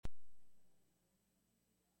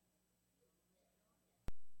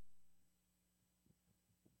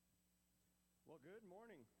Well, good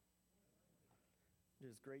morning. It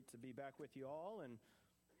is great to be back with you all, and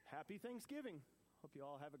happy Thanksgiving. Hope you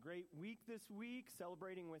all have a great week this week,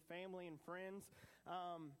 celebrating with family and friends.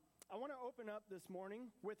 I want to open up this morning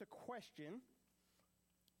with a question.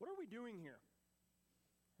 What are we doing here?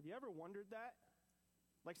 Have you ever wondered that?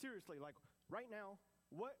 Like, seriously, like, right now,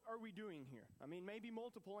 what are we doing here? I mean, maybe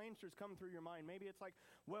multiple answers come through your mind. Maybe it's like,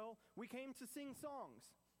 well, we came to sing songs.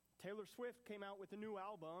 Taylor Swift came out with a new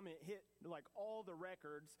album. It hit like all the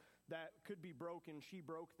records that could be broken. She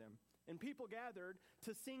broke them. And people gathered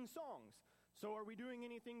to sing songs. So are we doing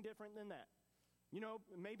anything different than that? You know,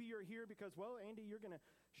 maybe you're here because, well, Andy, you're going to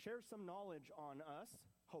share some knowledge on us,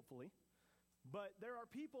 hopefully. But there are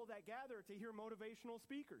people that gather to hear motivational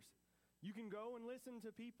speakers. You can go and listen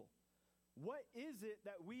to people. What is it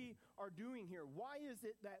that we are doing here? Why is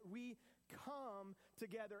it that we come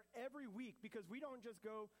together every week? Because we don't just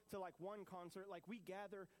go to like one concert, like we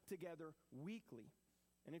gather together weekly.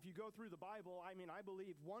 And if you go through the Bible, I mean, I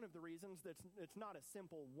believe one of the reasons that it's not a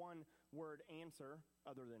simple one-word answer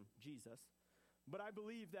other than Jesus, but I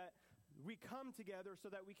believe that we come together so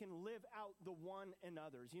that we can live out the one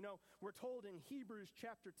another's. You know, we're told in Hebrews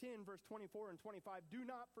chapter 10, verse 24 and 25, do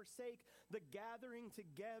not forsake the gathering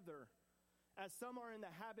together as some are in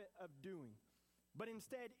the habit of doing, but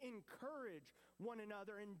instead encourage one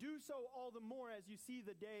another, and do so all the more as you see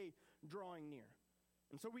the day drawing near.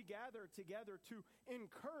 And so we gather together to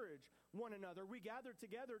encourage one another. We gather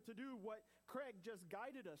together to do what Craig just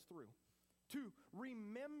guided us through, to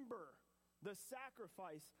remember the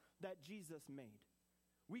sacrifice that Jesus made.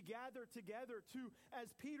 We gather together to,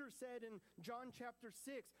 as Peter said in John chapter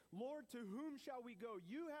 6, Lord, to whom shall we go?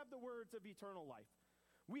 You have the words of eternal life.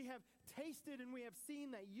 We have tasted and we have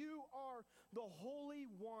seen that you are the Holy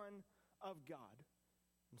One of God.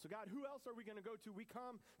 And so, God, who else are we going to go to? We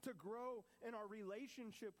come to grow in our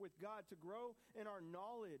relationship with God, to grow in our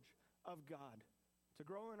knowledge of God, to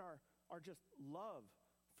grow in our just love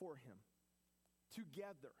for Him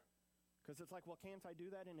together. Because it's like, well, can't I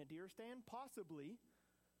do that in a deer stand? Possibly.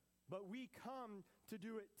 But we come to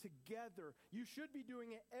do it together. You should be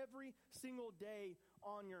doing it every single day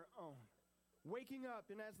on your own. Waking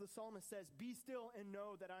up, and as the psalmist says, be still and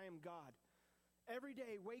know that I am God. Every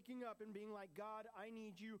day, waking up and being like, God, I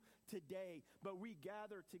need you today. But we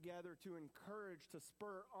gather together to encourage, to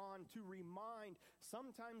spur on, to remind,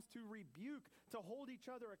 sometimes to rebuke, to hold each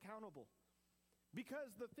other accountable.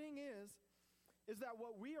 Because the thing is that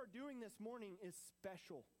what we are doing this morning is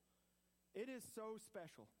special. It is so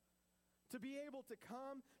special. To be able to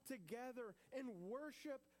come together and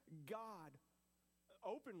worship God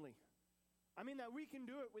openly. I mean, that we can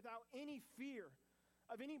do it without any fear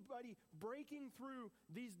of anybody breaking through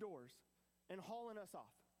these doors and hauling us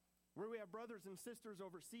off. Where we have brothers and sisters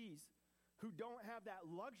overseas who don't have that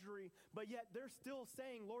luxury, but yet they're still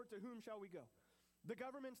saying, Lord, to whom shall we go? The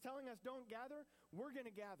government's telling us don't gather. We're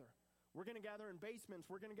going to gather. We're going to gather in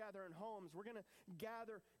basements. We're going to gather in homes. We're going to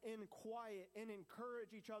gather in quiet and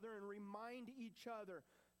encourage each other and remind each other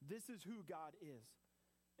this is who God is.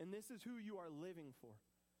 And this is who you are living for.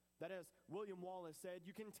 That, as William Wallace said,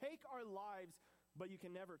 you can take our lives, but you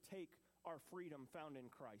can never take our freedom found in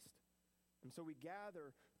Christ. And so we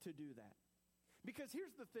gather to do that. Because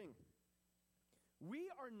here's the thing.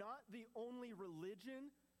 We are not the only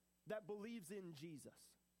religion that believes in Jesus.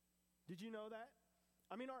 Did you know that?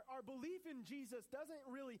 I mean, our belief in Jesus doesn't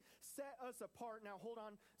really set us apart. Now, hold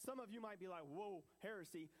on. Some of you might be like, whoa,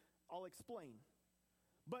 heresy. I'll explain.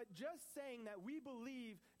 But just saying that we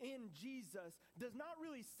believe in Jesus does not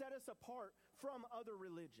really set us apart from other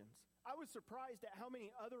religions. I was surprised at how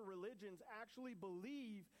many other religions actually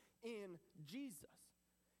believe in Jesus.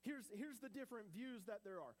 Here's the different views that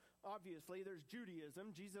there are. Obviously, there's Judaism.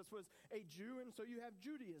 Jesus was a Jew, and so you have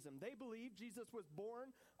Judaism. They believe Jesus was born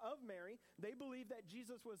of Mary. They believe that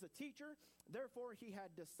Jesus was a teacher. Therefore, he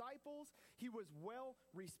had disciples. He was well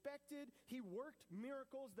respected. He worked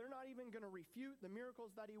miracles. They're not even going to refute the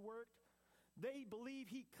miracles that he worked. They believe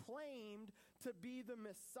he claimed to be the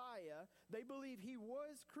Messiah. They believe he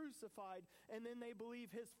was crucified. And then they believe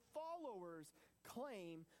his followers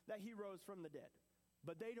claim that he rose from the dead.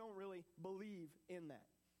 But they don't really believe in that.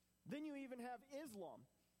 Then you even have Islam.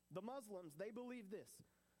 The Muslims, they believe this.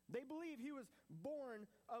 They believe he was born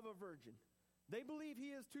of a virgin. They believe he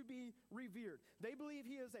is to be revered. They believe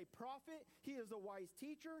he is a prophet. He is a wise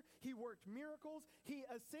teacher. He worked miracles. He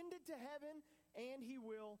ascended to heaven, and he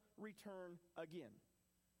will return again.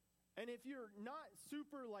 And if you're not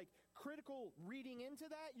super critical reading into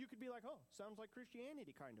that, you could be like, oh, sounds like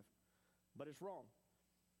Christianity kind of. But it's wrong.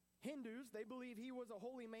 Hindus, they believe he was a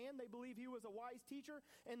holy man. They believe he was a wise teacher.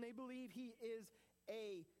 And they believe he is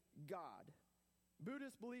a God.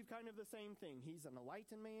 Buddhists believe kind of the same thing. He's an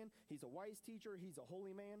enlightened man. He's a wise teacher. He's a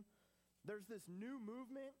holy man. There's this new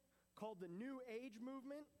movement called the New Age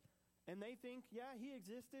movement, and they think, yeah, he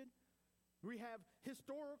existed. We have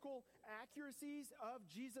historical accuracies of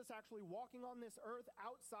Jesus actually walking on this earth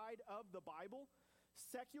outside of the Bible,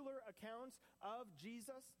 secular accounts of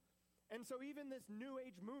Jesus. And so even this New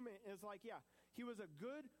Age movement is like, yeah, he was a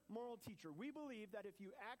good moral teacher. We believe that if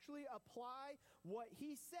you actually apply what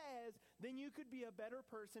he says, then you could be a better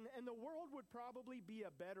person and the world would probably be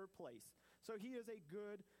a better place. So he is a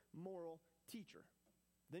good moral teacher.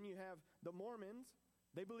 Then you have the Mormons.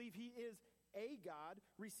 They believe he is a God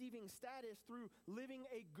receiving status through living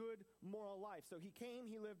a good moral life. So he came,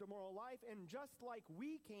 he lived a moral life, and just like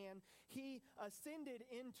we can, he ascended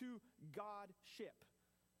into Godship.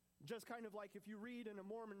 Just kind of like if you read in a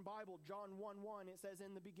Mormon Bible, John 1:1, it says,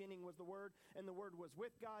 in the beginning was the Word, and the Word was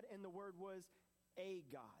with God, and the Word was a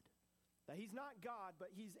God. That he's not God,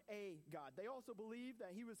 but he's a God. They also believe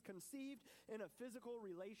that he was conceived in a physical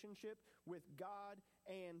relationship with God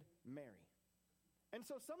and Mary. And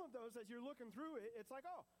so some of those, as you're looking through it, it's like,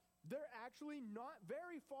 oh, they're actually not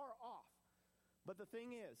very far off. But the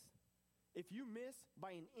thing is, if you miss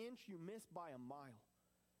by an inch, you miss by a mile.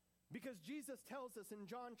 Because Jesus tells us in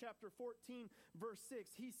John chapter 14, verse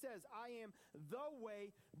 6, he says, I am the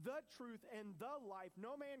way, the truth, and the life.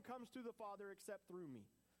 No man comes to the Father except through me.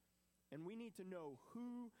 And we need to know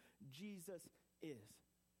who Jesus is.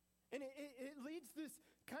 And it leads this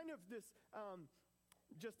kind of this,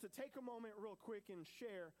 just to take a moment real quick and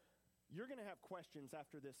share, you're going to have questions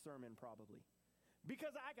after this sermon probably.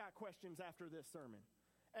 Because I got questions after this sermon.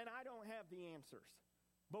 And I don't have the answers.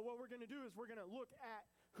 But what we're going to do is we're going to look at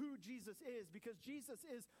who Jesus is, because Jesus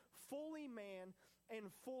is fully man and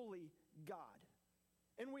fully God.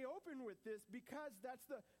 And we open with this because that's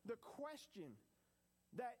the question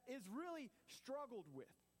that is really struggled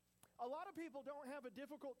with. A lot of people don't have a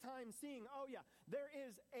difficult time seeing, oh yeah, there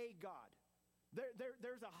is a God.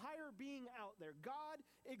 There's a higher being out there. God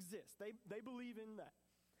exists. They believe in that.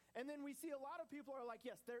 And then we see a lot of people are like,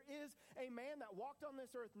 yes, there is a man that walked on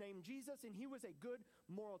this earth named Jesus, and he was a good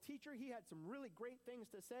moral teacher. He had some really great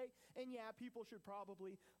things to say, and yeah, people should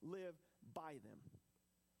probably live by them.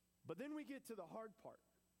 But then we get to the hard part,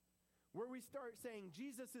 where we start saying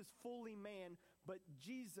Jesus is fully man, but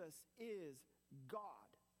Jesus is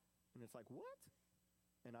God. And it's like, what?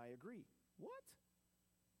 And I agree. What?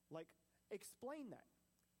 Like, explain that.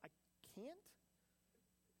 I can't,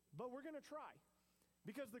 but we're going to try.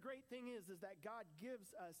 Because the great thing is that God gives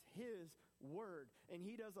us his word, and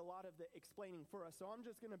he does a lot of the explaining for us. So I'm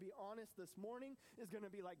just going to be honest, this morning is going to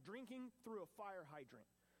be like drinking through a fire hydrant.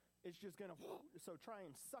 It's just going to, so try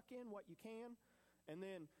and suck in what you can, and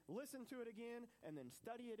then listen to it again, and then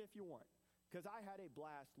study it if you want. Because I had a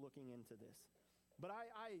blast looking into this. But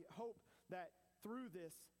I hope that through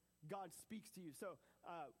this, God speaks to you. So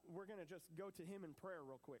we're going to just go to him in prayer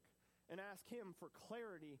real quick and ask him for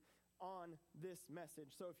clarity on this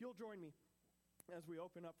message. So if you'll join me as we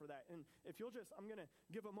open up for that. And if you'll just, I'm going to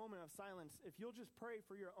give a moment of silence. If you'll just pray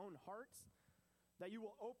for your own hearts, that you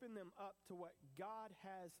will open them up to what God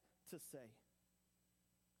has to say.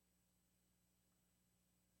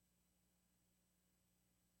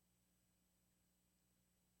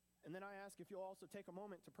 And then I ask if you'll also take a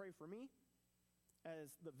moment to pray for me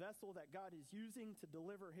as the vessel that God is using to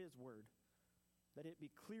deliver his word, that it be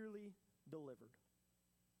clearly delivered.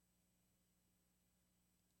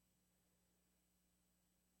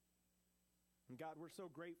 And God, we're so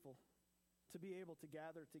grateful to be able to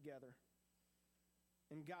gather together.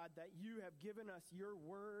 And God, that you have given us your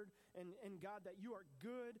word, and God, that you are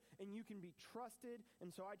good and you can be trusted.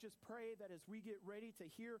 And so I just pray that as we get ready to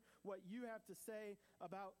hear what you have to say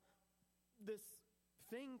about this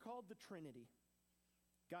thing called the Trinity,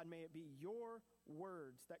 God, may it be your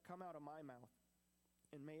words that come out of my mouth,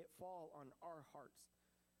 and may it fall on our hearts,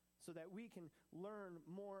 so that we can learn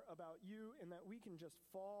more about you, and that we can just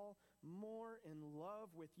fall more in love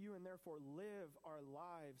with you, and therefore live our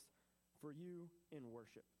lives for you in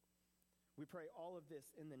worship. We pray all of this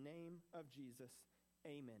in the name of Jesus.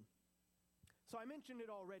 Amen. So I mentioned it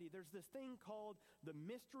already. There's this thing called the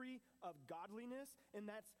mystery of godliness, and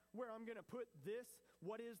that's where I'm going to put this.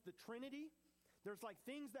 What is the Trinity? There's like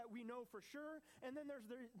things that we know for sure, and then there's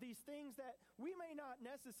these things that we may not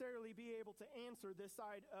necessarily be able to answer this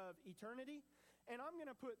side of eternity, and I'm going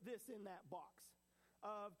to put this in that box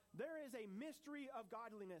of there is a mystery of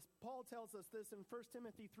godliness. Paul tells us this in 1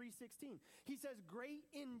 Timothy 3:16. He says, great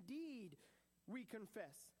indeed, we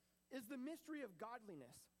confess, is the mystery of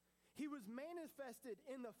godliness. He was manifested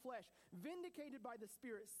in the flesh, vindicated by the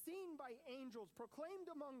Spirit, seen by angels, proclaimed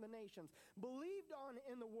among the nations, believed on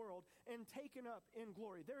in the world, and taken up in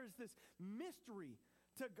glory. There is this mystery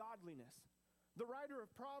to godliness. The writer of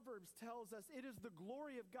Proverbs tells us it is the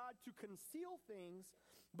glory of God to conceal things,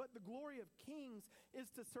 but the glory of kings is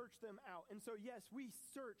to search them out. And so, yes, we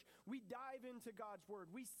search, we dive into God's word,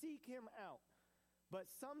 we seek him out. But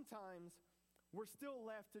sometimes we're still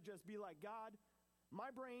left to just be like, God, my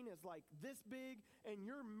brain is like this big, and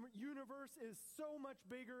your universe is so much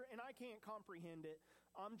bigger, and I can't comprehend it.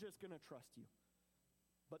 I'm just going to trust you.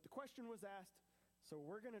 But the question was asked, so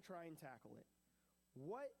we're going to try and tackle it.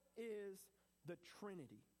 What is the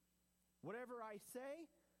Trinity? Whatever I say,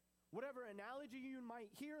 whatever analogy you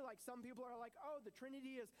might hear, like some people are like, oh, the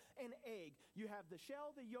Trinity is an egg. You have the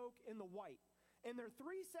shell, the yolk, and the white. And they're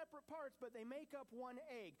three separate parts, but they make up one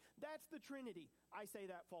egg. That's the Trinity. I say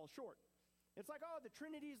that falls short. It's like, oh, the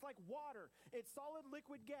Trinity is like water. It's solid,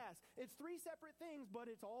 liquid, gas. It's three separate things,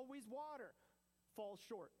 but it's always water. Falls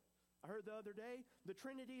short. I heard the other day, the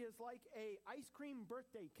Trinity is like a ice cream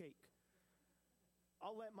birthday cake.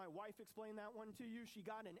 I'll let my wife explain that one to you. She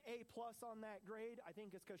got an A+ on that grade. I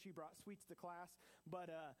think it's because she brought sweets to class,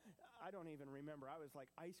 but I don't even remember. I was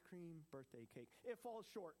like, ice cream birthday cake. It falls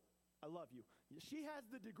short. I love you. She has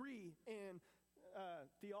the degree in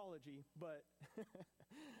theology, but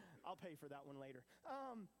I'll pay for that one later.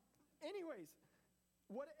 Anyways,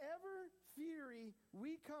 whatever theory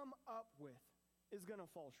we come up with is going to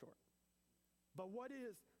fall short. But what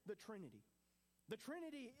is the Trinity? The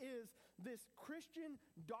Trinity is this Christian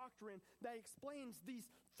doctrine that explains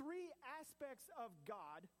these three aspects of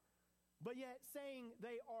God, but yet saying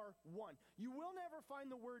they are one. You will never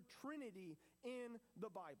find the word Trinity in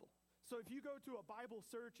the Bible. So if you go to a Bible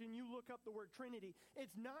search and you look up the word Trinity,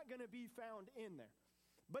 it's not going to be found in there.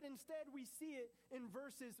 But instead, we see it in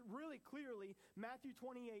verses really clearly, Matthew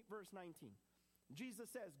 28, verse 19.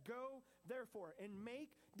 Jesus says, go, therefore, and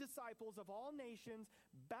make disciples of all nations,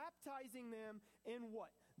 baptizing them in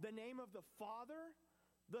what? The name of the Father,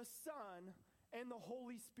 the Son, and the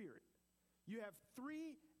Holy Spirit. You have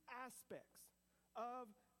three aspects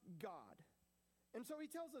of God. And so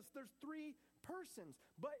he tells us there's three persons,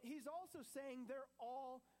 but he's also saying they're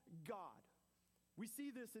all God. We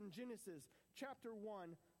see this in Genesis chapter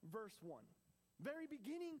 1, verse 1. Very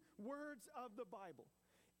beginning words of the Bible.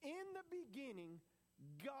 In the beginning,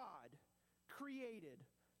 God created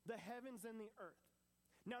the heavens and the earth.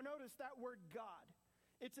 Now notice that word God.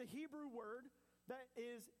 It's a Hebrew word that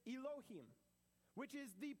is Elohim, which is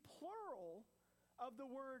the plural of the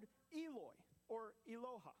word Eloi, or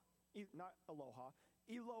Eloha. Not Aloha,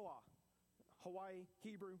 Eloah. Hawaii,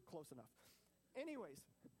 Hebrew, close enough. Anyways,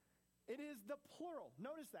 it is the plural.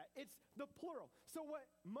 Notice that. It's the plural. So what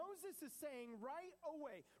Moses is saying right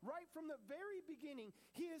away, right from the very beginning,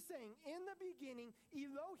 he is saying, in the beginning,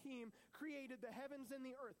 Elohim created the heavens and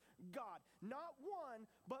the earth. God, not one,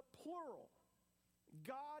 but plural.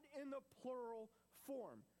 God in the plural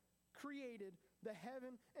form created the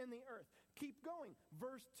heaven and the earth. Keep going.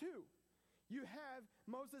 Verse 2. You have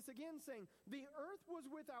Moses again saying, the earth was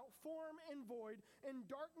without form and void, and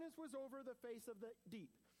darkness was over the face of the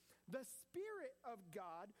deep. The Spirit of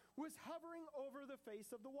God was hovering over the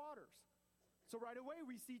face of the waters. So right away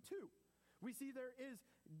we see two. We see there is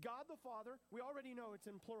God the Father. We already know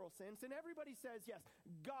it's in plural sense. And everybody says, yes,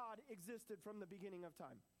 God existed from the beginning of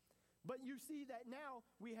time. But you see that now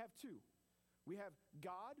we have two. We have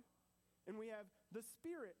God and we have the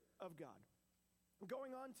Spirit of God.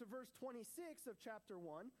 Going on to verse 26 of chapter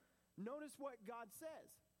 1, notice what God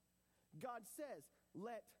says. God says,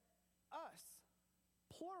 let us,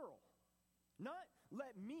 plural. Not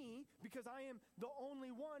let me, because I am the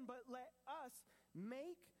only one, but let us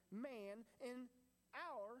make man in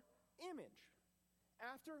our image,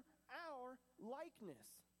 after our likeness.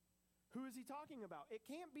 Who is he talking about? It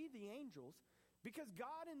can't be the angels, because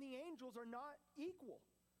God and the angels are not equal.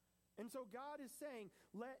 And so God is saying,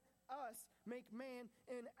 let us make man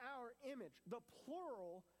in our image. The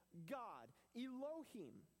plural God,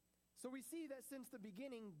 Elohim. So we see that since the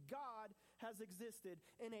beginning, God has existed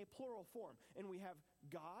in a plural form. And we have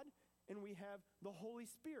God and we have the Holy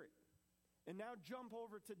Spirit. And now jump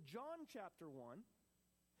over to John chapter 1,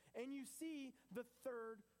 and you see the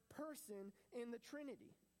third person in the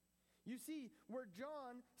Trinity. You see where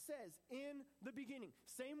John says, in the beginning,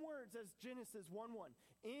 same words as Genesis 1:1,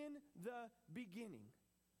 in the beginning.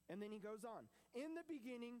 And then he goes on, in the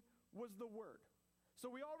beginning was the Word. So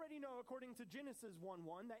we already know, according to Genesis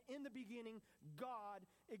 1:1, that in the beginning, God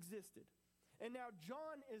existed. And now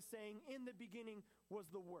John is saying, in the beginning was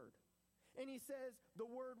the Word. And he says the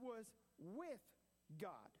Word was with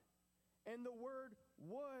God. and the Word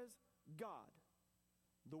was God.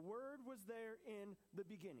 The Word was there in the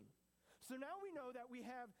beginning. So now we know that we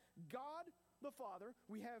have God the Father,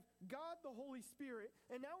 we have God the Holy Spirit,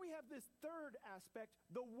 and now we have this third aspect,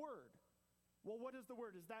 the Word. Well, what is the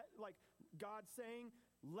Word? Is that like God saying,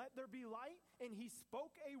 let there be light, and he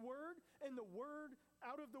spoke a word, and the word,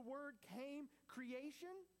 out of the word came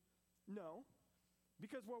creation? No.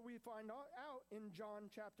 Because what we find out in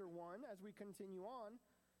John chapter 1, as we continue on,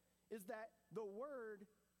 is that the Word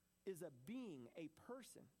is a being, a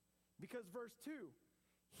person. Because verse 2,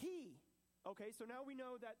 he, okay, so now we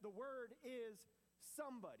know that the Word is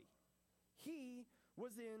somebody. He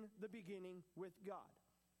was in the beginning with God.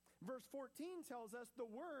 Verse 14 tells us the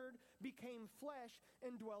Word became flesh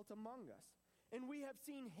and dwelt among us. And we have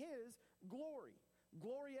seen his glory.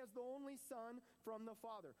 Glory as the only Son from the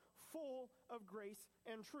Father, full of grace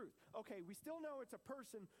and truth. Okay, we still know it's a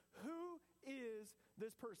person. Who is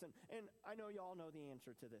this person? And I know y'all know the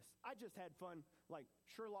answer to this. I just had fun, like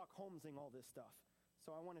Sherlock Holmesing all this stuff.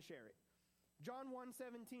 So I want to share it. John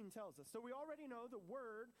 1:17 tells us, so we already know the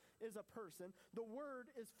Word is a person. The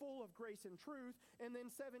Word is full of grace and truth. And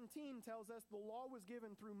then 17 tells us the law was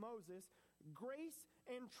given through Moses, grace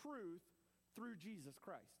and truth through Jesus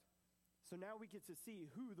Christ. So now we get to see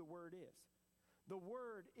who the Word is. The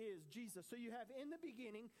Word is Jesus. So you have in the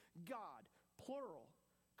beginning, God, plural,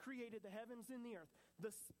 created the heavens and the earth.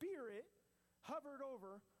 The Spirit hovered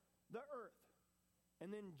over the earth. And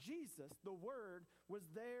then Jesus, the Word, was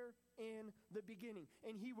there in the beginning.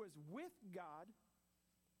 And he was with God,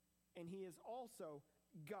 and he is also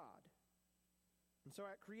God. And so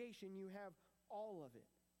at creation, you have all of it.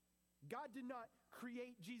 God did not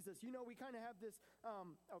create Jesus. You know, we kind of have this,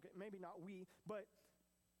 okay, maybe not we, but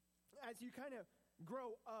as you kind of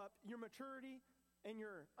grow up, your maturity and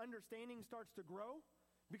your understanding starts to grow.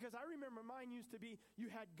 Because I remember mine used to be, you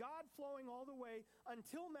had God flowing all the way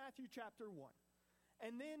until Matthew chapter 1.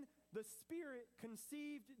 And then the Spirit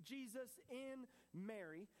conceived Jesus in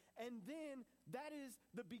Mary. And then that is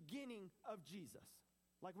the beginning of Jesus.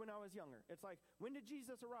 Like when I was younger. It's like, when did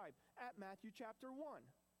Jesus arrive? At Matthew chapter 1.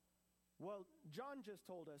 Well, John just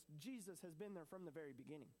told us Jesus has been there from the very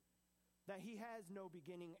beginning. That he has no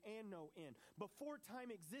beginning and no end. Before time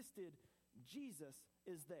existed, Jesus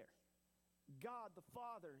is there. God the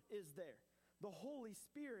Father is there. The Holy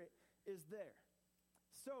Spirit is there.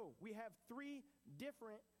 So we have three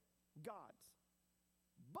different gods.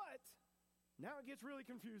 But now it gets really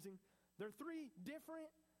confusing. They're three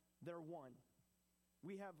different, they're one.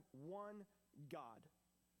 We have one God.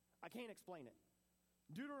 I can't explain it.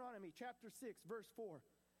 Deuteronomy chapter 6, verse 4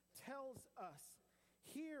 tells us,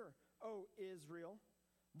 hear, O Israel,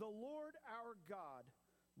 the Lord our God,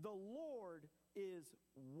 the Lord is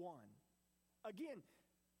one. Again,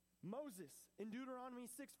 Moses in Deuteronomy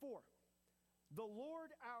 6:4. The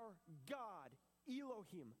Lord our God,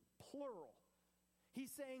 Elohim, plural.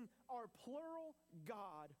 He's saying our plural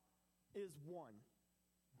God is one.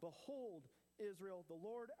 Behold, Israel, the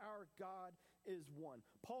Lord our God is one.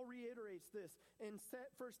 Paul reiterates this in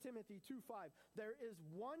 1 Timothy 2:5. There is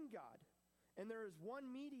one God, and there is one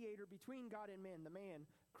mediator between God and man, the man,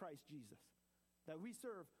 Christ Jesus. That we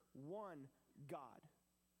serve one God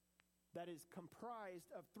that is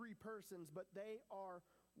comprised of three persons, but they are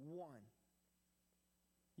one.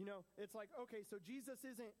 You know, it's like, okay, so Jesus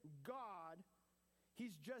isn't God.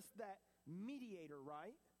 He's just that mediator,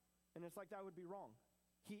 right? And it's like that would be wrong.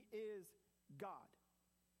 He is God.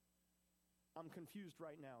 I'm confused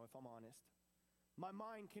right now, if I'm honest. My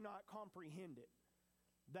mind cannot comprehend it.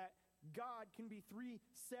 That God can be three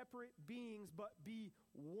separate beings, but be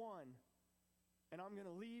one. And I'm going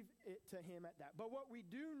to leave it to him at that. But what we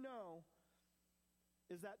do know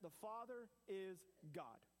is that the Father is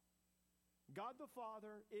God. God the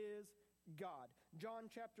Father is God.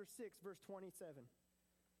 John chapter 6, verse 27.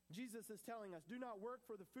 Jesus is telling us, do not work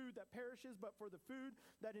for the food that perishes, but for the food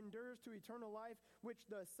that endures to eternal life, which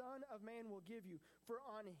the Son of Man will give you. For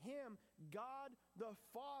on him, God the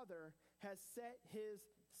Father has set his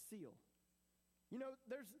seal. You know,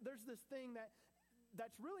 there's this thing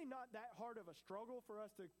that's really not that hard of a struggle for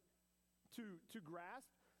us to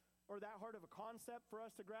grasp, or that hard of a concept for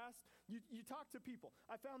us to grasp. You talk to people.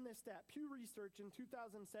 I found this stat. Pew Research in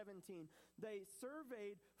 2017, they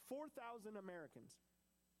surveyed 4,000 Americans.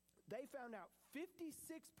 They found out 56%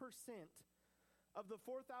 of the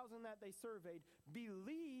 4,000 that they surveyed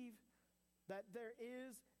believe that there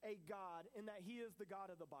is a God and that he is the God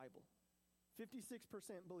of the Bible. 56%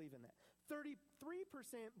 believe in that. 33%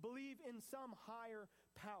 believe in some higher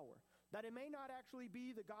power. That it may not actually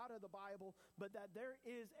be the God of the Bible, but that there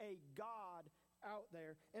is a God out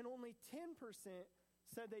there. And only 10%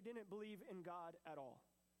 said they didn't believe in God at all.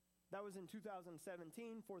 That was in 2017,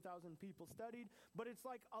 4,000 people studied. But it's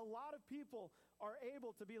like a lot of people are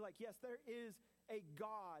able to be like, yes, there is a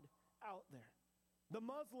God out there. The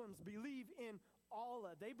Muslims believe in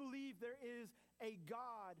Allah. They believe there is a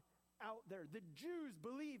God out there. The Jews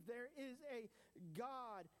believe there is a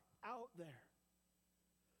God out there.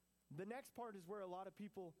 The next part is where a lot of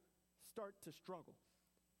people start to struggle,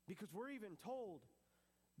 because we're even told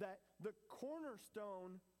that the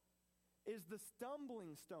cornerstone is the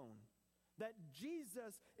stumbling stone. That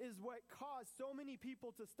Jesus is what caused so many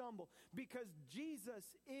people to stumble, because Jesus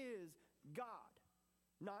is God.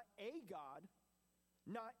 Not a God,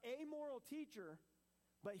 not a moral teacher,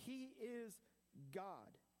 but he is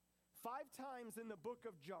God. 5 times in the book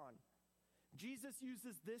of John, Jesus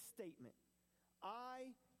uses this statement,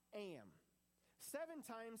 I am. 7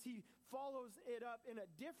 times he follows it up in a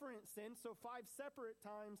different sense. So 5 separate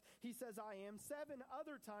times he says, I am. 7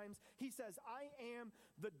 other times he says, I am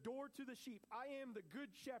the door to the sheep. I am the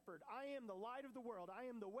good shepherd. I am the light of the world. I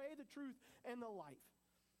am the way, the truth, and the life.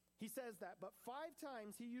 He says that, but 5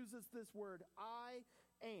 times he uses this word, I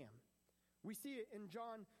am. We see it in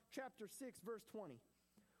John chapter 6, verse 20,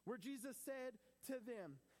 where Jesus said to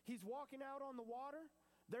them, he's walking out on the water.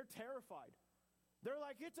 They're terrified. They're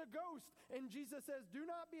like, it's a ghost. And Jesus says, do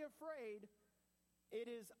not be afraid. It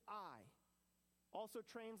is I. Also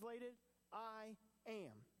translated, I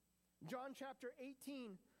am. John chapter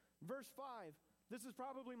 18, verse 5. This is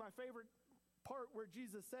probably my favorite part where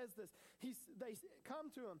Jesus says this. They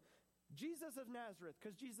come to him, Jesus of Nazareth,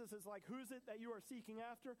 because Jesus is like, who is it that you are seeking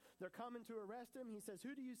after? They're coming to arrest him. He says,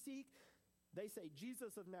 who do you seek? They say,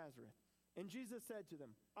 Jesus of Nazareth. And Jesus said to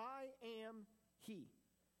them, I am he.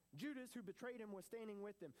 Judas, who betrayed him, was standing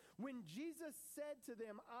with them. When Jesus said to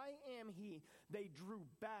them, I am he, they drew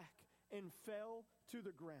back and fell to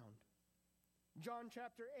the ground. John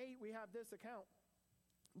chapter 8, we have this account.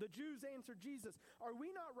 The Jews answered Jesus, are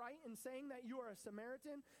we not right in saying that you are a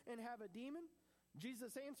Samaritan and have a demon?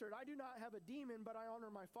 Jesus answered, I do not have a demon, but I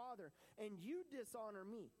honor my Father, and you dishonor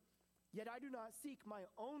me. Yet I do not seek my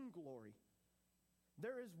own glory.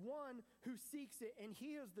 There is one who seeks it, and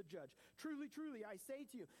he is the judge. Truly, truly, I say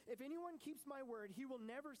to you, if anyone keeps my word, he will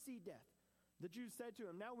never see death. The Jews said to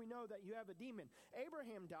him, now we know that you have a demon.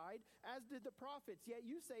 Abraham died, as did the prophets, yet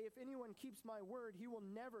you say, if anyone keeps my word, he will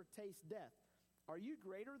never taste death. Are you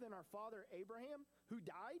greater than our father Abraham, who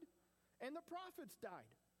died? And the prophets died.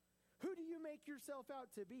 Who do you make yourself out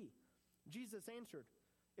to be? Jesus answered,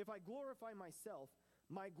 if I glorify myself,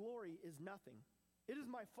 my glory is nothing. It is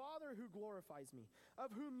my Father who glorifies me,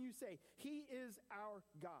 of whom you say, he is our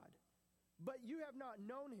God. But you have not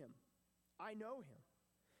known him. I know him.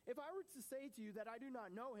 If I were to say to you that I do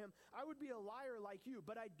not know him, I would be a liar like you,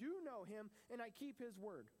 but I do know him, and I keep his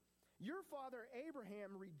word. Your father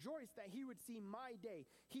Abraham rejoiced that he would see my day.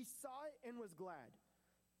 He saw it and was glad.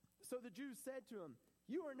 So the Jews said to him,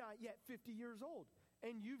 you are not yet 50 years old,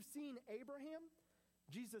 and you've seen Abraham?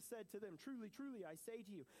 Jesus said to them, truly, truly, I say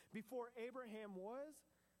to you, before Abraham was,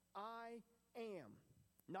 I am.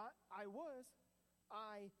 Not I was,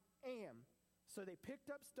 I am. So they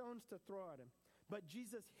picked up stones to throw at him. But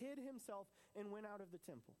Jesus hid himself and went out of the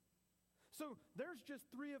temple. So there's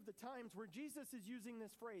just 3 of the times where Jesus is using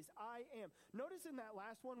this phrase, I am. Notice in that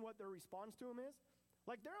last one what their response to him is.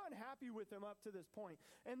 Like, they're unhappy with him up to this point.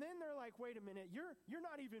 And then they're like, wait a minute, you're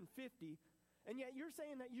not even 50. And yet you're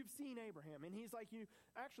saying that you've seen Abraham. And he's like, you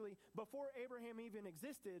actually, before Abraham even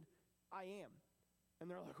existed, I am. And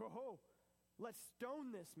they're like, oh, let's stone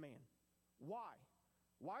this man. Why?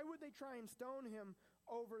 Why would they try and stone him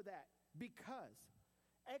over that? Because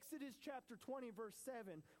Exodus chapter 20, verse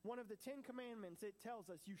 7, one of the 10 commandments, it tells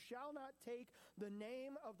us, you shall not take the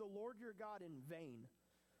name of the Lord your God in vain.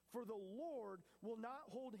 For the Lord will not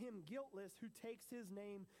hold him guiltless who takes his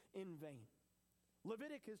name in vain.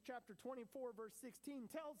 Leviticus chapter 24, verse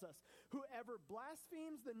 16 tells us, whoever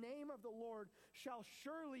blasphemes the name of the Lord shall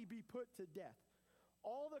surely be put to death.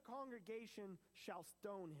 All the congregation shall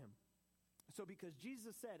stone him. So because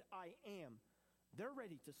Jesus said, I am, they're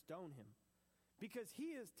ready to stone him. Because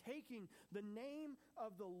he is taking the name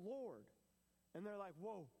of the Lord. And they're like,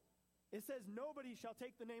 whoa. It says nobody shall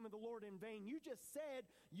take the name of the Lord in vain. You just said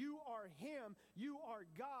you are him. You are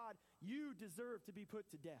God. You deserve to be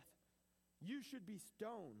put to death. You should be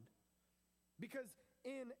stoned. Because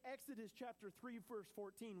in Exodus chapter 3, verse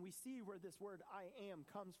 14, we see where this word I am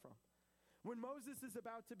comes from. When Moses is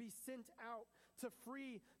about to be sent out to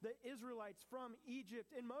free the Israelites from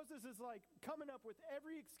Egypt, and Moses is like coming up with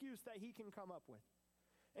every excuse that he can come up with.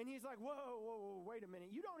 And he's like, whoa, wait a minute.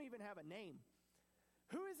 You don't even have a name.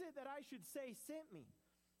 Who is it that I should say sent me?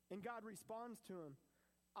 And God responds to him,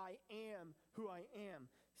 I am who I am.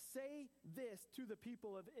 Say this to the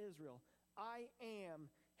people of Israel. I am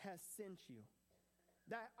has sent you.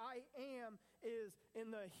 That I am is,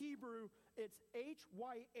 in the Hebrew, it's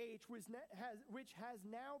HYH, which has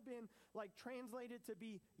now been translated to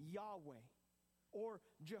be Yahweh or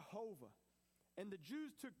Jehovah. And the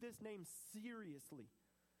Jews took this name seriously.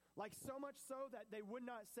 So much so that they would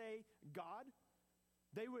not say God.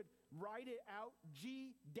 They would write it out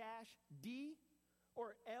G-D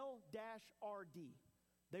or L-RD.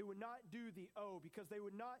 They would not do the O because they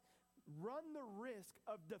would not run the risk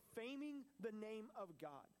of defaming the name of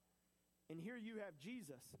God. And here you have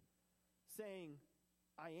Jesus saying,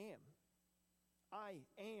 I am. I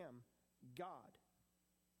am God.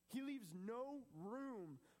 He leaves no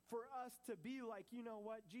room for us to be like, you know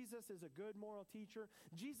what, Jesus is a good moral teacher.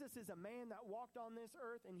 Jesus is a man that walked on this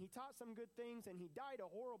earth and he taught some good things and he died a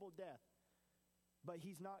horrible death. But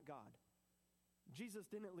he's not God. Jesus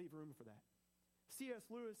didn't leave room for that.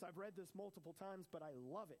 C.S. Lewis, I've read this multiple times, but I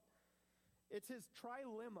love it. It's his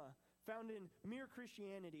trilemma found in Mere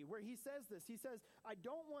Christianity, where he says this. He says, I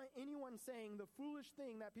don't want anyone saying the foolish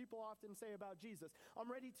thing that people often say about Jesus.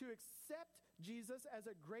 I'm ready to accept Jesus as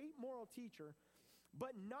a great moral teacher,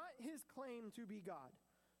 but not his claim to be God.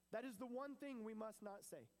 That is the one thing we must not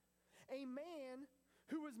say. A man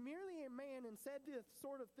who was merely a man and said the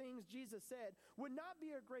sort of things Jesus said would not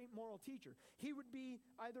be a great moral teacher. He would be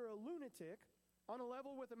either a lunatic on a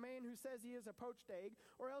level with a man who says he is a poached egg,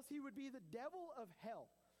 or else he would be the devil of hell.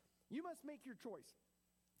 You must make your choice.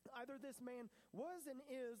 Either this man was and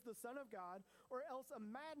is the Son of God, or else a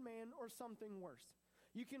madman or something worse.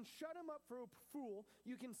 You can shut him up for a fool,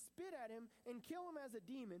 you can spit at him and kill him as a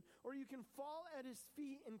demon, or you can fall at his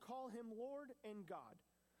feet and call him Lord and God.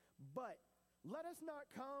 But let us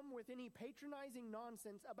not come with any patronizing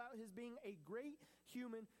nonsense about his being a great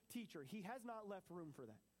human teacher. He has not left room for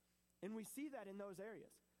that. And we see that in those areas.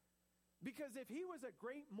 Because if he was a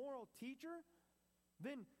great moral teacher,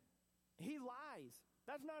 then he lies.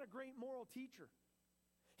 That's not a great moral teacher.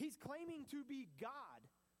 He's claiming to be God.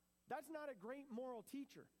 That's not a great moral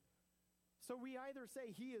teacher. So we either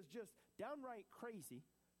say he is just downright crazy,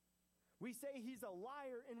 we say he's a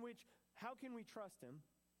liar, in which how can we trust him?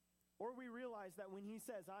 Or we realize that when he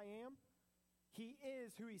says I am, he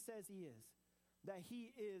is who he says he is. That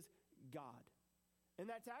he is God. And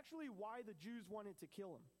that's actually why the Jews wanted to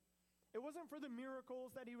kill him. It wasn't for the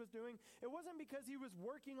miracles that he was doing. It wasn't because he was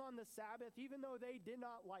working on the Sabbath, even though they did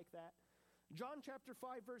not like that. John chapter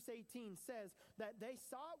 5, verse 18 says that they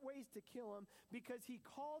sought ways to kill him because he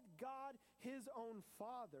called God his own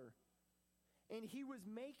Father, and he was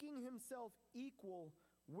making himself equal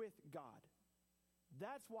with God.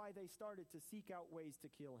 That's why they started to seek out ways to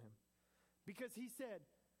kill him. Because he said,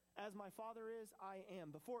 as my Father is, I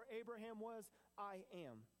am. Before Abraham was, I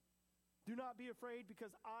am. Do not be afraid,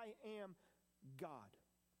 because I am God.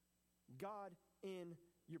 God in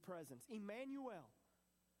your presence. Emmanuel.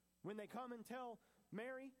 When they come and tell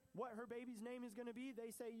Mary what her baby's name is going to be,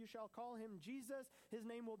 they say, you shall call him Jesus. His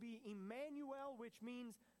name will be Emmanuel, which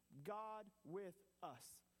means God with us.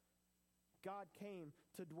 God came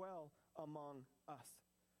to dwell among us.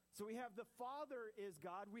 So we have the Father is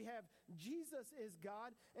God, we have Jesus is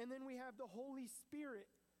God, and then we have the Holy Spirit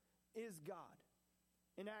is God.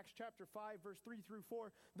 In Acts chapter 5, verse 3 through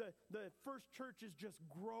 4, the first church is just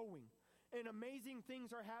growing. And amazing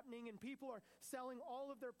things are happening, and people are selling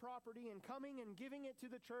all of their property and coming and giving it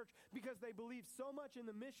to the church because they believe so much in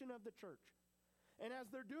the mission of the church. And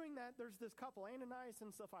as they're doing that, there's this couple, Ananias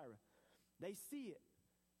and Sapphira. They see it,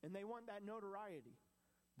 and they want that notoriety,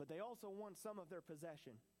 but they also want some of their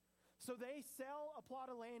possession. So they sell a plot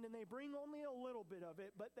of land, and they bring only a little bit of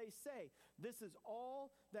it, but they say, this is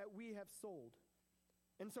all that we have sold.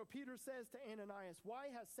 And so Peter says to Ananias, why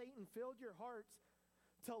has Satan filled your hearts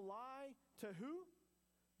to lie to who?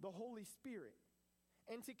 The Holy Spirit.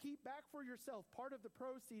 And to keep back for yourself part of the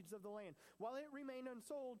proceeds of the land. While it remained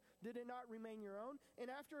unsold, did it not remain your own?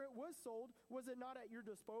 And after it was sold, was it not at your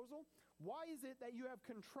disposal? Why is it that you have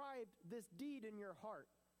contrived this deed in your heart?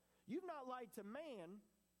 You've not lied to man,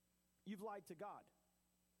 you've lied to God.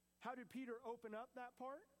 How did Peter open up that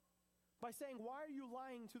part? By saying, why are you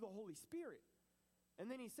lying to the Holy Spirit? And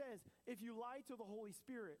then he says, if you lie to the Holy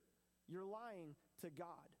Spirit, you're lying to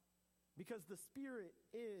God. Because the Spirit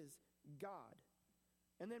is God.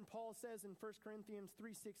 And then Paul says in 1 Corinthians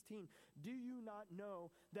 3:16, do you not know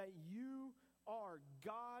that you are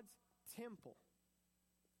God's temple?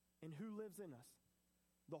 And who lives in us?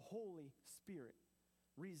 The Holy Spirit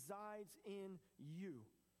resides in you.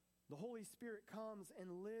 The Holy Spirit comes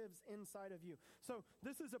and lives inside of you. So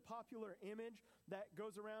this is a popular image that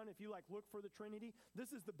goes around if you look for the Trinity.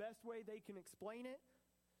 This is the best way they can explain it.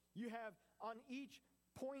 You have on each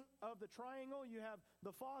point of the triangle, you have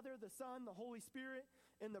the Father, the Son, the Holy Spirit.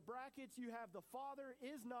 In the brackets, you have the Father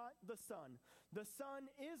is not the Son. The Son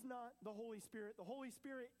is not the Holy Spirit. The Holy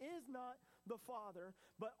Spirit is not the Father.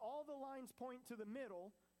 But all the lines point to the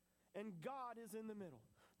middle, and God is in the middle.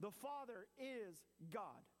 The Father is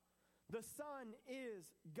God. The Son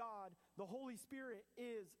is God. The Holy Spirit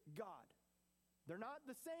is God. They're not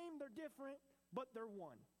the same, they're different, but they're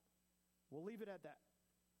one. We'll leave it at that.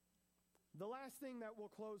 The last thing that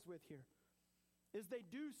we'll close with here is they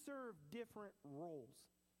do serve different roles.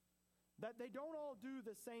 That they don't all do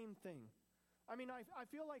the same thing. I mean, I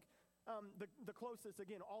feel like the closest,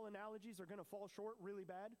 again, all analogies are going to fall short really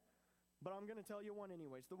bad, but I'm going to tell you one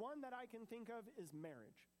anyways. The one that I can think of is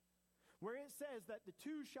marriage, where it says that the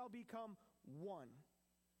two shall become one.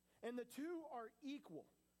 And the two are equal,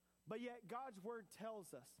 but yet God's word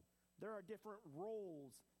tells us there are different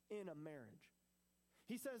roles in a marriage.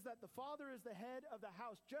 He says that the father is the head of the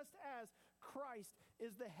house, just as Christ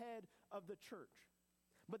is the head of the church.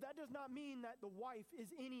 But that does not mean that the wife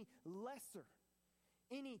is any lesser,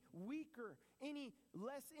 any weaker, any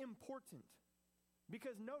less important.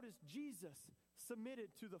 Because notice, Jesus submitted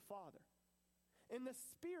to the Father. And the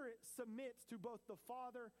Spirit submits to both the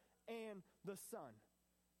Father and the Son.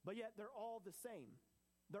 But yet they're all the same.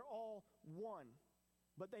 They're all one.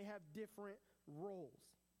 But they have different roles.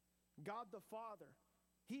 God the Father,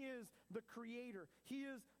 He is the creator. He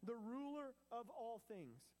is the ruler of all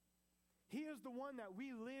things. He is the one that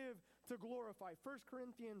we live to glorify. 1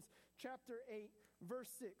 Corinthians chapter 8, verse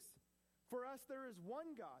 6. For us there is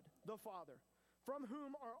one God, the Father, from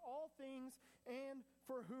whom are all things and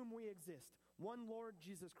for whom we exist. One Lord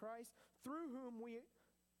Jesus Christ, through whom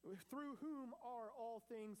are all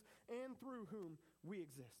things and through whom we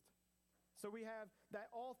exist. So we have that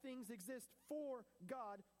all things exist for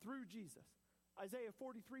God through Jesus. Isaiah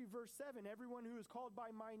 43 verse 7, everyone who is called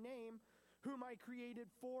by my name, whom I created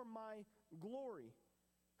for my glory,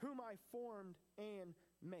 whom I formed and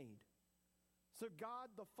made. So God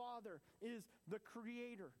the Father is the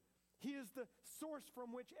creator. He is the source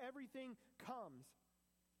from which everything comes.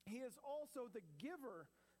 He is also the giver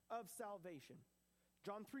of salvation.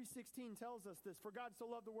 John 3:16 tells us this. For God so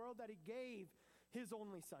loved the world that he gave his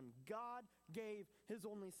only son. God gave his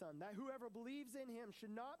only son, that whoever believes in him should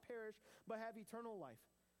not perish but have eternal life.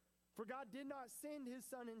 For God did not send his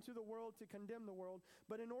son into the world to condemn the world,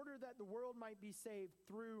 but in order that the world might be saved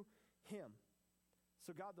through him.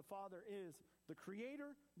 So God the Father is the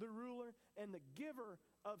creator, the ruler, and the giver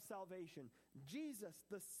of salvation. Jesus,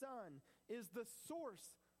 the Son, is the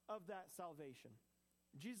source of that salvation.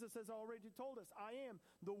 Jesus has already told us, I am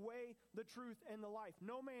the way, the truth, and the life.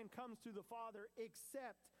 No man comes to the Father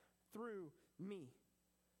except through me.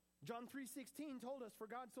 John 3:16 told us, for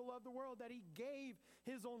God so loved the world that he gave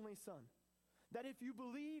his only son, that if you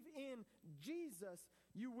believe in Jesus,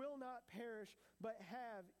 you will not perish but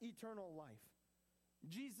have eternal life.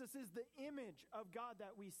 Jesus is the image of God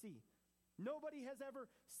that we see. Nobody has ever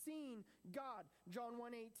seen God, John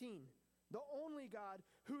 1:18. The only God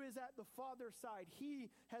who is at the Father's side,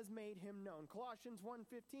 he has made him known. Colossians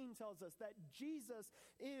 1:15 tells us that Jesus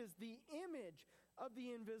is the image of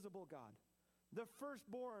the invisible God, the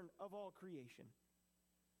firstborn of all creation.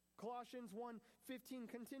 Colossians 1:15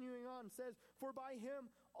 continuing on says, for by him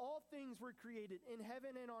all things were created in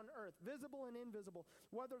heaven and on earth, visible and invisible,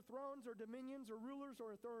 whether thrones or dominions or rulers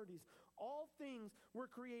or authorities. All things were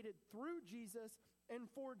created through Jesus and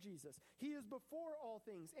for Jesus. He is before all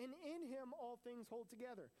things, and in him all things hold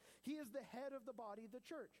together. He is the head of the body, the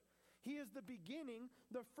church. He is the beginning,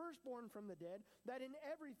 the firstborn from the dead, that in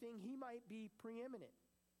everything he might be preeminent.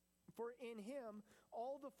 For in him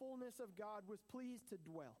all the fullness of God was pleased to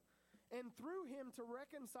dwell, and through him to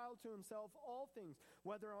reconcile to himself all things,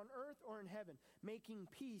 whether on earth or in heaven, making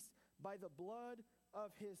peace by the blood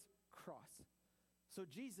of his cross. So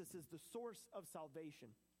Jesus is the source of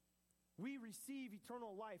salvation. We receive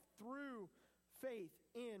eternal life through faith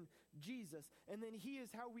in Jesus. And then he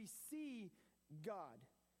is how we see God.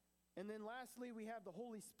 And then lastly, we have the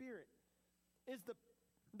Holy Spirit. Is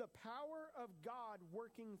the power of God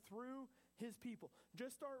working through his people.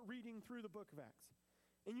 Just start reading through the book of Acts.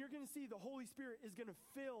 And you're going to see the Holy Spirit is going to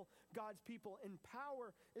fill God's people, and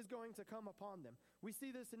power is going to come upon them. We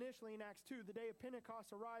see this initially in Acts 2. The day of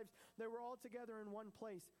Pentecost arrives. They were all together in one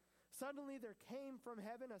place. Suddenly there came from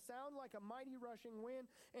heaven a sound like a mighty rushing wind,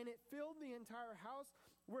 and it filled the entire house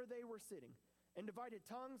where they were sitting. And divided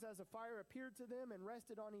tongues as a fire appeared to them and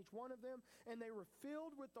rested on each one of them. And they were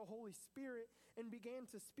filled with the Holy Spirit and began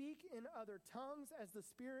to speak in other tongues as the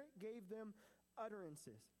Spirit gave them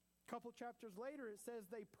utterances. A couple chapters later, it says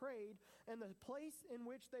they prayed, and the place in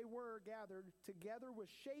which they were gathered together was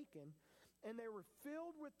shaken, and they were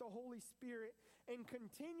filled with the Holy Spirit and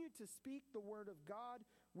continued to speak the word of God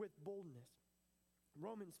with boldness.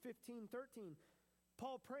 Romans 15:13.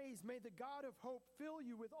 Paul prays, may the God of hope fill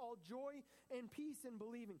you with all joy and peace in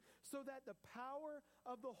believing, so that the power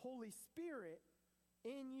of the Holy Spirit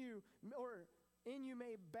in you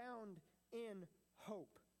may abound in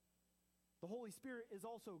hope. The Holy Spirit is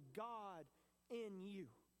also God in you.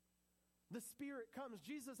 The Spirit comes.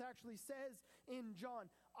 Jesus actually says in John,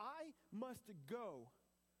 I must go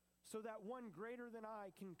so that one greater than I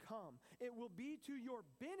can come. It will be to your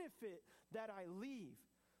benefit that I leave,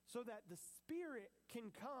 so that the Spirit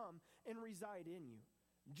can come and reside in you.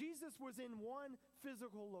 Jesus was in one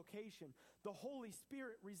physical location. The Holy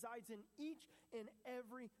Spirit resides in each and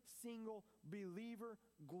every single believer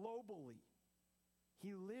globally.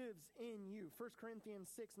 He lives in you. 1 Corinthians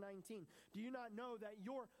 6:19. Do you not know that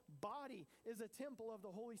your body is a temple of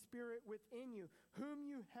the Holy Spirit within you, whom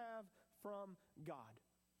you have from God?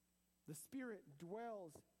 The Spirit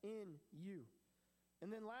dwells in you.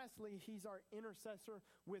 And then lastly, he's our intercessor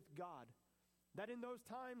with God. That in those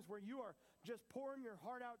times where you are just pouring your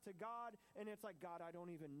heart out to God, and it's like, God, I don't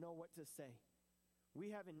even know what to say. We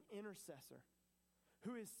have an intercessor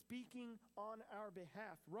who is speaking on our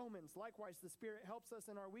behalf. Romans, likewise, the Spirit helps us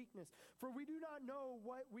in our weakness. For we do not know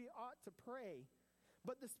what we ought to pray,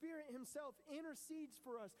 but the Spirit himself intercedes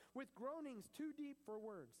for us with groanings too deep for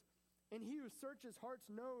words. And he who searches hearts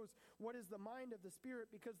knows what is the mind of the Spirit,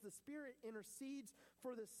 because the Spirit intercedes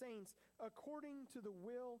for the saints according to the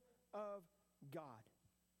will of God.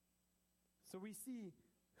 So we see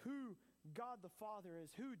who God the Father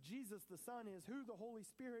is, who Jesus the Son is, who the Holy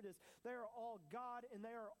Spirit is. They are all God, and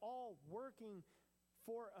they are all working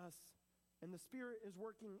for us. And the Spirit is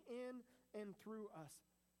working in and through us.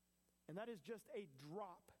 And that is just a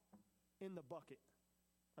drop in the bucket.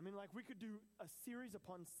 I mean, like, we could do a series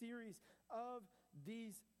upon series of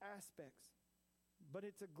these aspects, but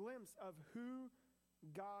it's a glimpse of who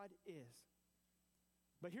God is.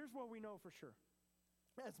 But here's what we know for sure.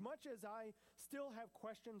 As much as I still have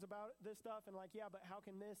questions about this stuff and like, yeah, but how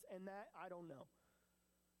can this and that? I don't know.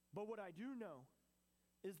 But what I do know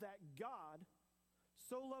is that God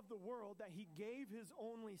so loved the world that he gave his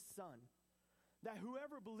only Son, that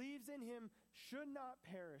whoever believes in him should not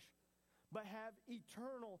perish, but have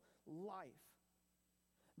eternal life.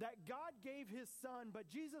 That God gave his Son, but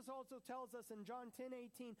Jesus also tells us in John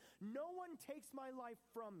 10:18, no one takes my life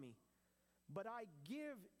from me, but I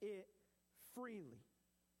give it freely.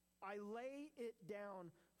 I lay it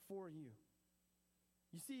down for you.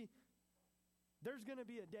 You see, there's going to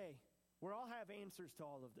be a day where I'll have answers to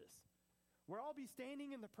all of this, where I'll be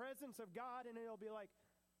standing in the presence of God, and it'll be like,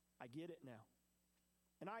 I get it now.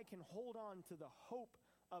 And I can hold on to the hope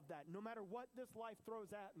of that, no matter what this life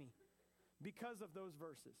throws at me, because of those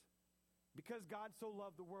verses. Because God so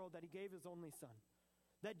loved the world that he gave his only Son.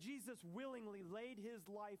 That Jesus willingly laid his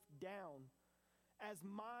life down as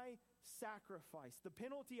my sacrifice, the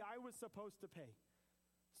penalty I was supposed to pay,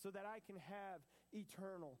 so that I can have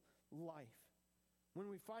eternal life. When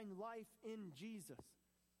we find life in Jesus,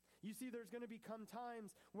 you see, there's going to become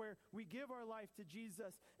times where we give our life to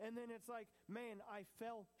Jesus, and then it's like, man, I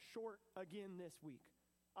fell short again this week.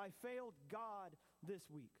 I failed God this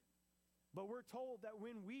week. But we're told that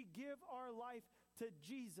when we give our life to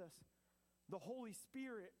Jesus, the Holy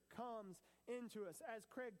Spirit comes into us. As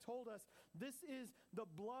Craig told us, this is the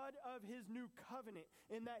blood of his new covenant.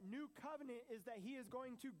 And that new covenant is that he is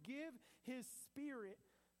going to give his Spirit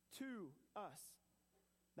to us.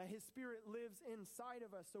 That his Spirit lives inside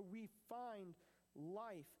of us, so we find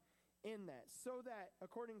life in that. So that,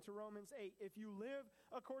 according to Romans 8, if you live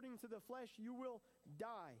according to the flesh, you will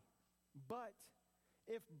die. But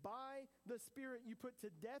if by the Spirit you put to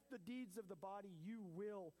death the deeds of the body, you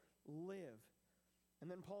will live. And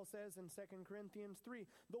then Paul says in 2 Corinthians 3,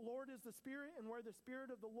 the Lord is the Spirit, and where the Spirit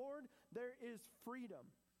of the Lord, there is freedom.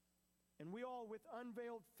 And we all, with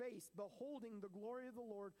unveiled face, beholding the glory of the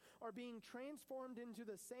Lord, are being transformed into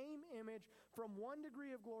the same image from one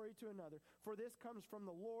degree of glory to another. For this comes from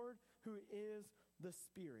the Lord, who is the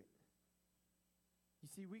Spirit. You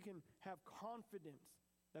see, we can have confidence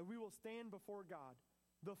that we will stand before God,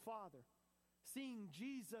 the Father, seeing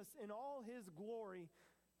Jesus in all his glory.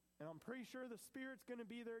 And I'm pretty sure the Spirit's going to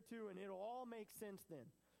be there too, and it'll all make sense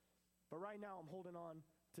then. But right now, I'm holding on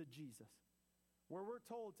to Jesus, where we're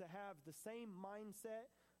told to have the same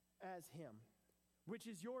mindset as him. which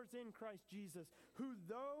is yours in Christ Jesus, who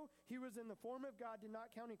though he was in the form of God, did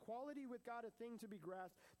not count equality with God a thing to be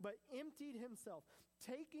grasped, but emptied himself,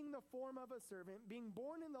 taking the form of a servant, being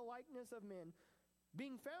born in the likeness of men,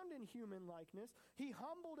 being found in human likeness, he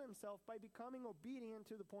humbled himself by becoming obedient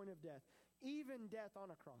to the point of death, even death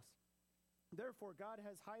on a cross. Therefore, God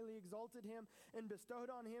has highly exalted him and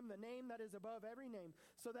bestowed on him the name that is above every name,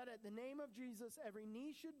 so that at the name of Jesus every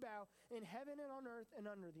knee should bow in heaven and on earth and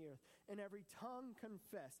under the earth, and every tongue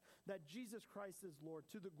confess that Jesus Christ is Lord,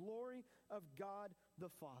 to the glory of God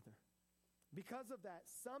the Father. Because of that,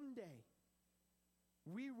 someday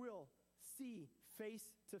we will see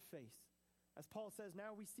face to face. As Paul says,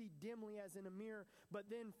 now we see dimly as in a mirror,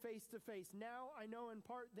 but then face to face. Now I know in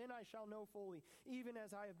part, then I shall know fully, even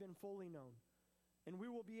as I have been fully known. And we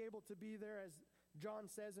will be able to be there, as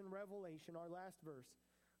John says in Revelation, our last verse.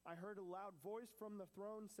 I heard a loud voice from the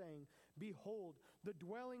throne saying, behold, the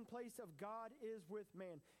dwelling place of God is with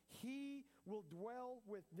man. He will dwell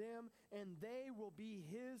with them, and they will be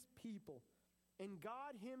his people. And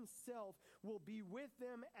God himself will be with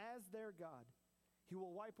them as their God. He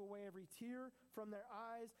will wipe away every tear from their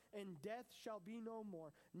eyes, and death shall be no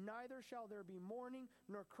more. Neither shall there be mourning,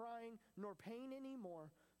 nor crying, nor pain anymore,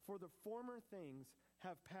 for the former things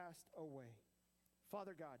have passed away.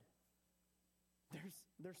 Father God,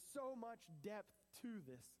 there's so much depth to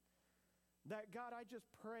this, that God, I just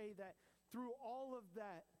pray that through all of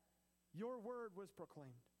that, your word was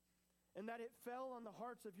proclaimed. And that it fell on the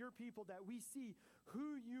hearts of your people, that we see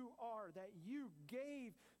who you are, that you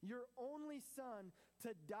gave your only son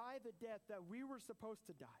to die the death that we were supposed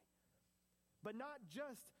to die. But not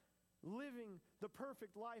just living the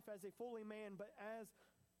perfect life as a fully man, but as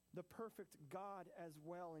the perfect God as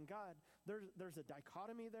well. And God, there's a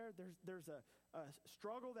dichotomy there. There's a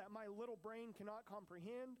struggle that my little brain cannot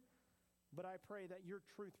comprehend. But I pray that your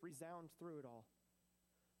truth resounds through it all.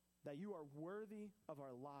 That you are worthy of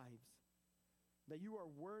our lives. That you are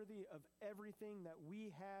worthy of everything that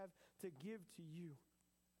we have to give to you.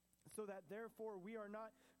 So that therefore we are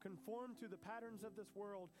not conformed to the patterns of this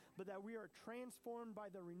world, but that we are transformed by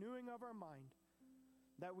the renewing of our mind.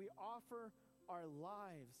 That we offer our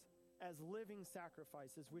lives as living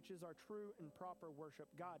sacrifices, which is our true and proper worship.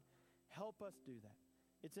 God, help us do that.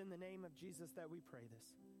 It's in the name of Jesus that we pray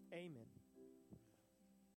this. Amen.